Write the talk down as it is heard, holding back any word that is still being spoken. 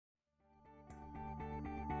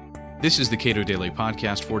This is the Cato Daily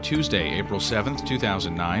Podcast for Tuesday, April 7th,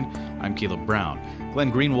 2009. I'm Caleb Brown.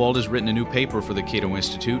 Glenn Greenwald has written a new paper for the Cato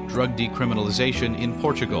Institute, Drug Decriminalization in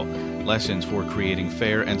Portugal, Lessons for Creating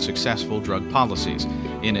Fair and Successful Drug Policies.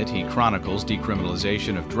 In it, he chronicles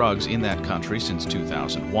decriminalization of drugs in that country since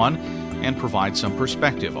 2001 and provides some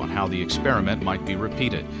perspective on how the experiment might be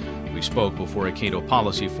repeated. We spoke before a Cato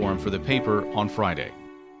Policy Forum for the paper on Friday.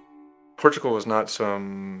 Portugal was not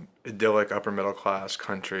some idyllic upper middle class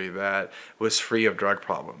country that was free of drug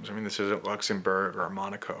problems. I mean, this isn't Luxembourg or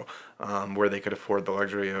Monaco, where they could afford the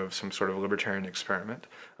luxury of some sort of libertarian experiment.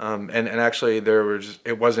 And actually,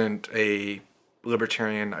 it wasn't a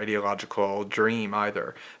libertarian ideological dream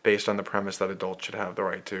either, based on the premise that adults should have the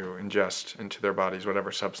right to ingest into their bodies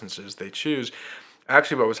whatever substances they choose.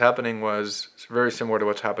 Actually, what was happening was very similar to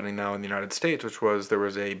what's happening now in the United States, which was there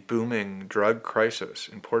was a booming drug crisis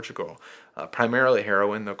in Portugal, primarily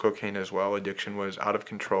heroin, though cocaine as well. Addiction was out of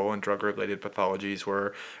control and drug-related pathologies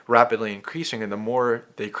were rapidly increasing, and the more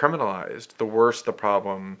they criminalized, the worse the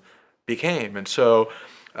problem became. And so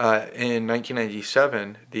in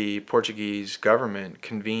 1997, the Portuguese government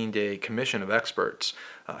convened a commission of experts,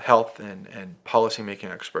 health and policy-making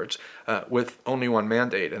experts, with only one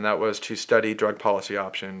mandate, and that was to study drug policy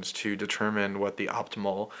options to determine what the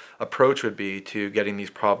optimal approach would be to getting these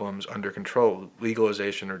problems under control.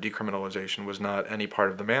 Legalization or decriminalization was not any part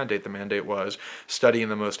of the mandate. The mandate was studying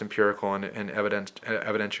the most empirical and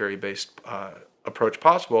evidentiary-based approach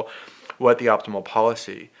possible, what the optimal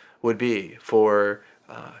policy would be for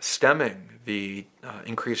stemming the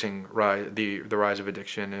increasing rise, the rise of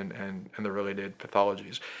addiction and the related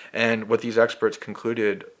pathologies. And what these experts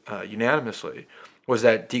concluded unanimously was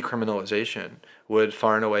that decriminalization would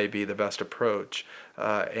far and away be the best approach.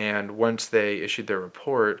 And once they issued their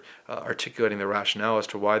report articulating the rationale as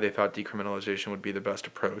to why they thought decriminalization would be the best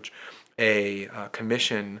approach, a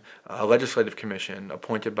legislative commission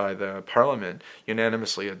appointed by the parliament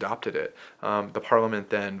unanimously adopted it. The parliament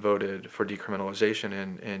then voted for decriminalization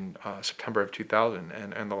in September of 2000,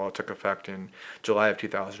 and the law took effect in July of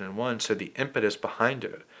 2001. So the impetus behind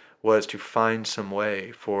it was to find some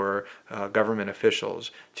way for government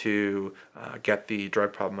officials to get the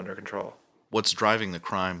drug problem under control. What's driving the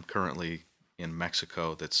crime currently in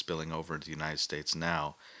Mexico that's spilling over into the United States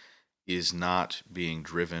now is not being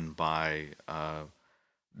driven by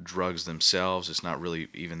drugs themselves. It's not really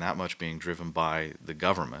even that much being driven by the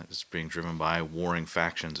government. It's being driven by warring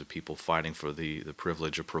factions of people fighting for the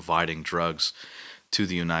privilege of providing drugs to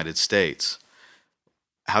the United States.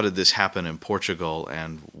 How did this happen in Portugal,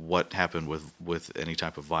 and what happened with any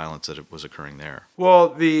type of violence that was occurring there? Well,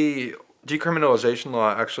 the decriminalization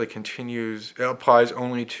law actually continues. It applies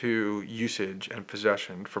only to usage and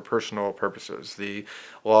possession for personal purposes. The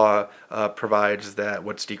law provides that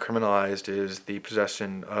what's decriminalized is the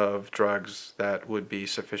possession of drugs that would be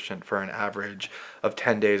sufficient for an average of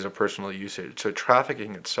 10 days of personal usage. So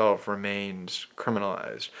trafficking itself remains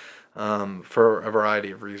criminalized. For a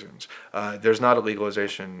variety of reasons. There's not a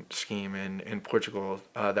legalization scheme in Portugal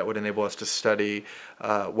that would enable us to study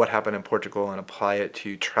what happened in Portugal and apply it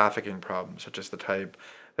to trafficking problems, such as the type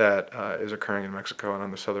that is occurring in Mexico and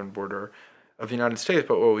on the southern border of the United States.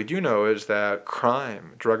 But what we do know is that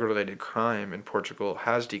drug-related crime in Portugal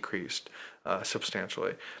has decreased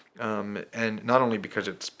substantially. And not only because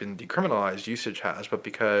it's been decriminalized, usage has, but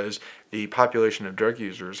because the population of drug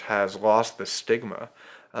users has lost the stigma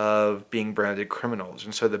of being branded criminals.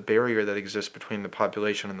 And so the barrier that exists between the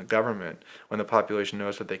population and the government, when the population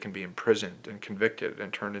knows that they can be imprisoned and convicted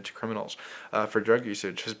and turned into criminals for drug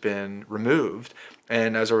usage, has been removed.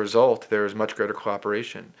 And as a result, there is much greater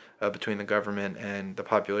cooperation between the government and the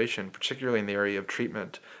population, particularly in the area of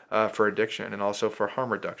treatment for addiction and also for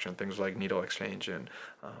harm reduction, things like needle exchange and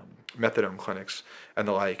methadone clinics and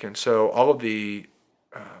the like. And so all of the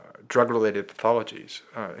drug-related pathologies,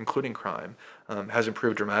 including crime, has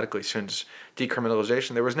improved dramatically since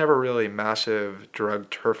decriminalization. There was never really massive drug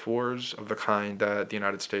turf wars of the kind that the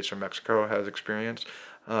United States or Mexico has experienced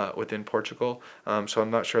within Portugal. So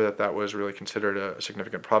I'm not sure that was really considered a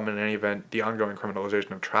significant problem. In any event, the ongoing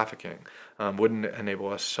criminalization of trafficking wouldn't enable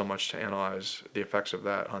us so much to analyze the effects of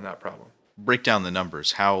that on that problem. Break down the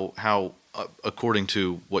numbers. How according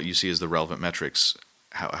to what you see as the relevant metrics,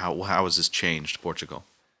 how has this changed Portugal?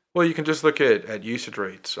 Well, you can just look at usage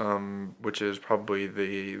rates, which is probably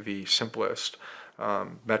the simplest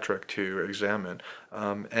metric to examine.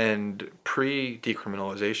 And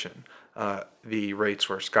pre-decriminalization, the rates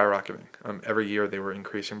were skyrocketing. Every year they were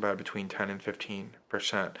increasing by between 10 and 15%.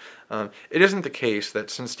 It isn't the case that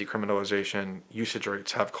since decriminalization, usage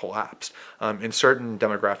rates have collapsed. In certain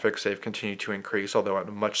demographics, they've continued to increase, although at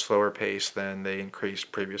a much slower pace than they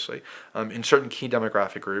increased previously. In certain key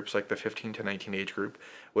demographic groups, like the 15 to 19 age group,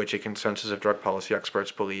 which a consensus of drug policy experts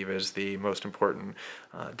believe is the most important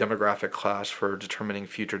demographic class for determining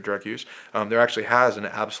future drug use, there actually has, in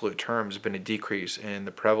absolute terms, been a decrease in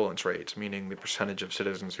the prevalence rates, meaning the percentage of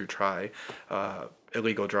citizens who try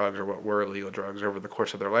illegal drugs or what were illegal drugs over the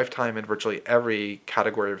course of their lifetime in virtually every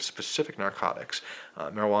category of specific narcotics,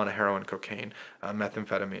 marijuana, heroin, cocaine,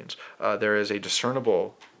 methamphetamines. There is a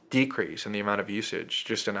discernible decrease in the amount of usage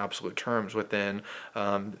just in absolute terms within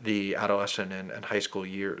the adolescent and high school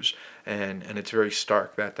years. And it's very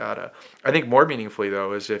stark, that data. I think more meaningfully,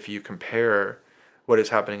 though, is if you compare what is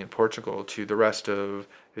happening in Portugal to the rest of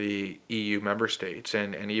the EU member states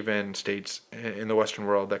and even states in the Western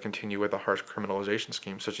world that continue with a harsh criminalization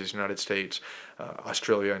scheme, such as the United States,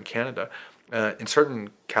 Australia, and Canada. In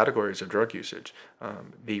certain categories of drug usage,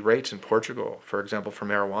 the rates in Portugal, for example, for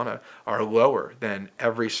marijuana, are lower than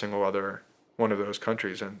every single other one of those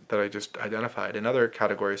countries and that I just identified. In other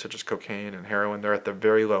categories such as cocaine and heroin, they're at the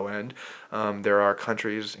very low end. There are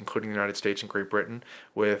countries, including the United States and Great Britain,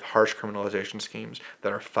 with harsh criminalization schemes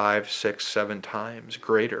that are 5, 6, 7 times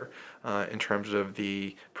greater in terms of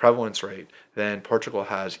the prevalence rate than Portugal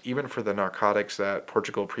has, even for the narcotics that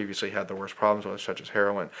Portugal previously had the worst problems with, such as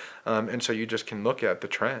heroin. And so you just can look at the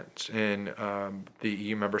trends in the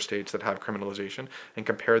EU member states that have criminalization and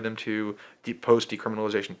compare them to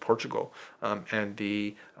post-decriminalization Portugal. And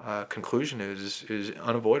the conclusion is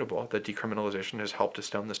unavoidable that decriminalization has helped to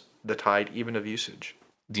stem the tide even of usage.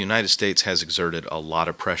 The United States has exerted a lot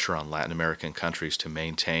of pressure on Latin American countries to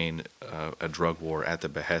maintain a drug war at the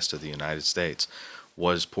behest of the United States.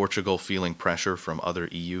 Was Portugal feeling pressure from other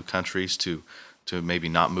EU countries to maybe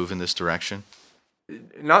not move in this direction?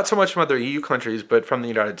 Not so much from other EU countries, but from the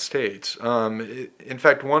United States. In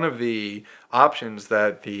fact, one of the options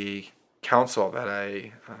that the council that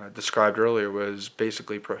I described earlier was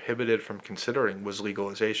basically prohibited from considering was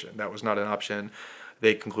legalization. That was not an option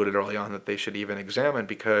they concluded early on that they should even examine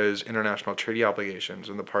because international treaty obligations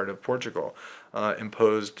on the part of Portugal,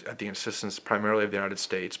 imposed at the insistence primarily of the United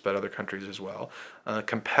States, but other countries as well,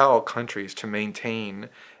 compel countries to maintain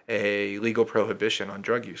a legal prohibition on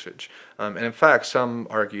drug usage. And in fact, some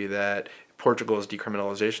argue that Portugal's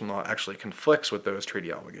decriminalization law actually conflicts with those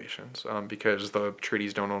treaty obligations because the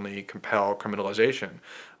treaties don't only compel criminalization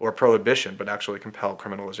or prohibition, but actually compel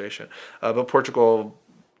criminalization. But Portugal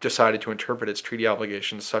decided to interpret its treaty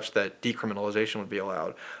obligations such that decriminalization would be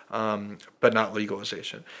allowed, but not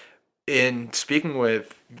legalization. In speaking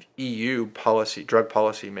with EU drug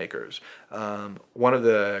policy makers, one of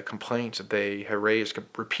the complaints that they have raised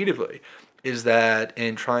repeatedly is that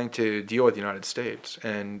in trying to deal with the United States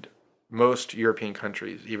and most European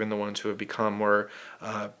countries, even the ones who have become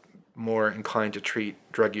more inclined to treat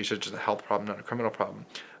drug usage as a health problem, not a criminal problem,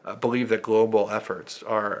 believe that global efforts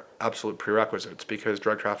are absolute prerequisites because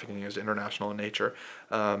drug trafficking is international in nature.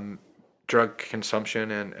 Drug consumption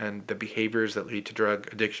and the behaviors that lead to drug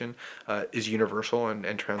addiction is universal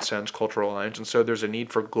and transcends cultural lines. And so there's a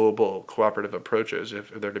need for global cooperative approaches if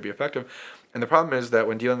they're to be effective. And the problem is that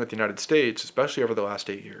when dealing with the United States, especially over the last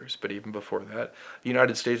 8 years, but even before that, the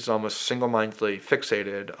United States is almost single-mindedly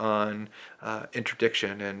fixated on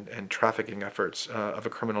interdiction and trafficking efforts of a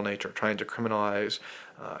criminal nature, trying to criminalize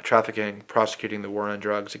trafficking, prosecuting the war on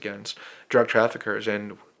drugs against drug traffickers,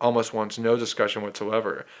 and almost wants no discussion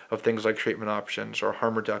whatsoever of things like treatment options or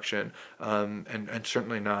harm reduction, and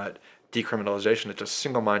certainly not decriminalization. It's a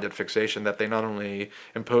single-minded fixation that they not only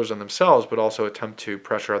impose on themselves, but also attempt to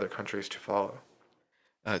pressure other countries to follow.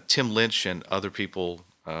 Tim Lynch and other people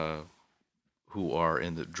who are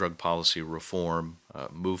in the drug policy reform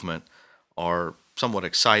movement are somewhat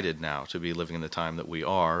excited now to be living in the time that we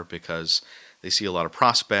are because they see a lot of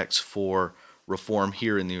prospects for reform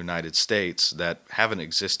here in the United States that haven't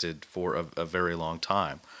existed for a very long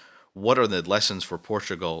time. What are the lessons for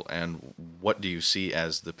Portugal, and what do you see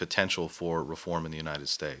as the potential for reform in the United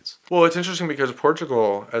States? Well, it's interesting because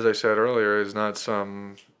Portugal, as I said earlier, is not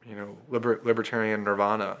some libertarian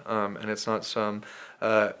nirvana, and it's not some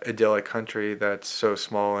idyllic country that's so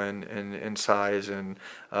small in size and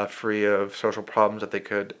free of social problems that they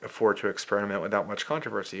could afford to experiment without much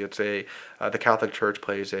controversy. It's the Catholic Church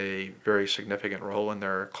plays a very significant role in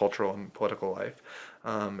their cultural and political life.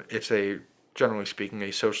 It's a generally speaking,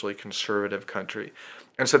 a socially conservative country.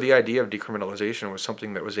 And so the idea of decriminalization was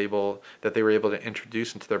something that they were able to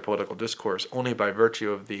introduce into their political discourse only by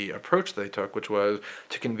virtue of the approach they took, which was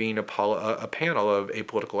to convene a panel of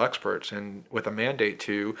apolitical experts and with a mandate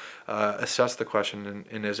to assess the question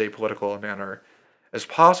in as apolitical a manner as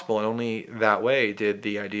possible. And only that way did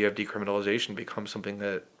the idea of decriminalization become something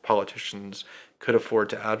that politicians could afford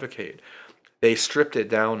to advocate. They stripped it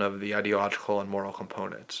down of the ideological and moral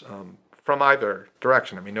components from either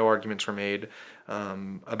direction. I mean, no arguments were made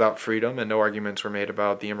about freedom, and no arguments were made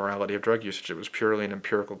about the immorality of drug usage. It was purely an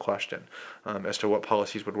empirical question as to what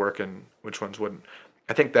policies would work and which ones wouldn't.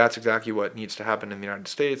 I think that's exactly what needs to happen in the United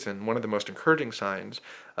States, and one of the most encouraging signs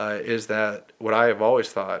is that what I have always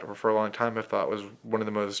thought, or for a long time have thought, was one of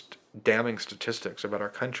the most damning statistics about our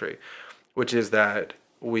country, which is that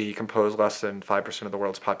we compose less than 5% of the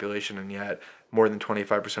world's population, and yet more than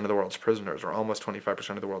 25% of the world's prisoners, or almost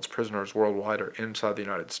 25% of the world's prisoners worldwide, are inside the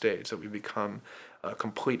United States. That we become a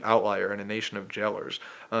complete outlier and a nation of jailers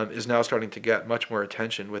is now starting to get much more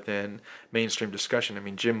attention within mainstream discussion. I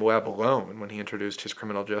mean, Jim Webb alone, when he introduced his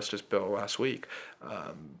criminal justice bill last week,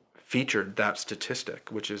 featured that statistic,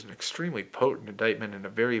 which is an extremely potent indictment and a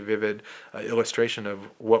very vivid illustration of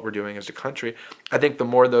what we're doing as a country. I think the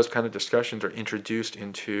more those kind of discussions are introduced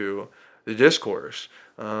into the discourse,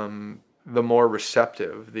 the more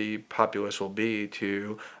receptive the populace will be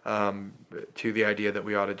to the idea that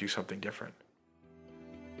we ought to do something different.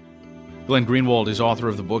 Glenn Greenwald is author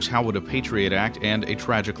of the books How Would a Patriot Act and A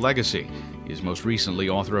Tragic Legacy. He is most recently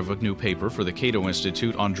author of a new paper for the Cato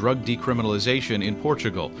Institute on drug decriminalization in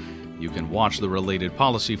Portugal. You can watch the related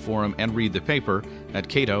policy forum and read the paper at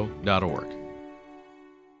cato.org.